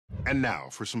And now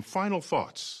for some final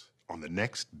thoughts on the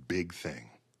next big thing.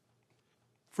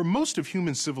 For most of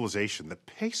human civilization, the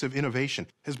pace of innovation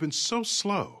has been so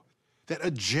slow that a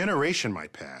generation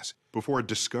might pass before a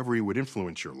discovery would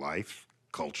influence your life,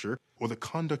 culture, or the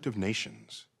conduct of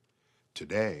nations.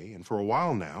 Today, and for a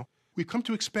while now, we've come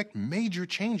to expect major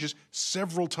changes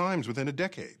several times within a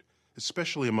decade,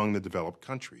 especially among the developed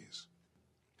countries.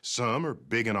 Some are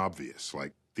big and obvious,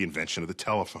 like the invention of the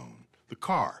telephone, the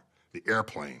car, the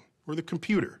airplane, or the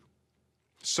computer.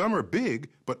 Some are big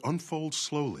but unfold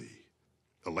slowly.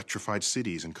 Electrified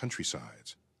cities and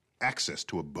countrysides, access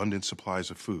to abundant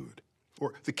supplies of food,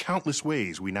 or the countless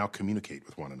ways we now communicate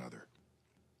with one another.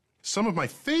 Some of my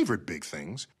favorite big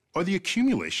things are the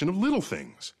accumulation of little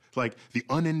things, like the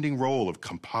unending role of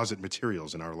composite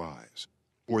materials in our lives,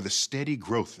 or the steady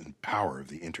growth and power of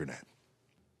the internet.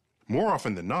 More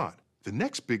often than not, the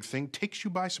next big thing takes you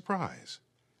by surprise.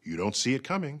 You don't see it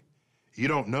coming. You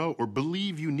don't know or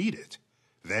believe you need it.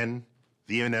 Then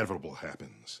the inevitable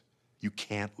happens. You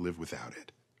can't live without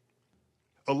it.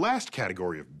 A last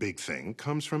category of big thing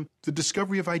comes from the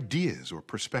discovery of ideas or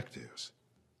perspectives.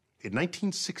 In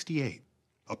 1968,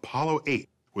 Apollo 8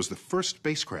 was the first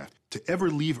spacecraft to ever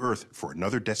leave Earth for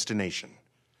another destination,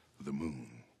 the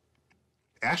moon.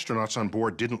 Astronauts on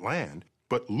board didn't land,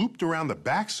 but looped around the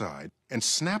backside and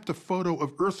snapped a photo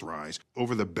of Earthrise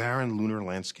over the barren lunar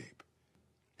landscape.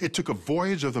 It took a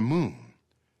voyage of the moon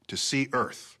to see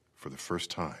Earth for the first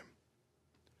time.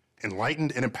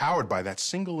 Enlightened and empowered by that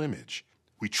single image,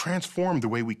 we transformed the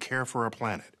way we care for our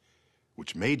planet,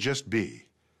 which may just be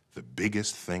the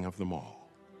biggest thing of them all.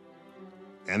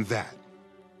 And that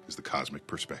is the cosmic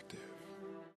perspective.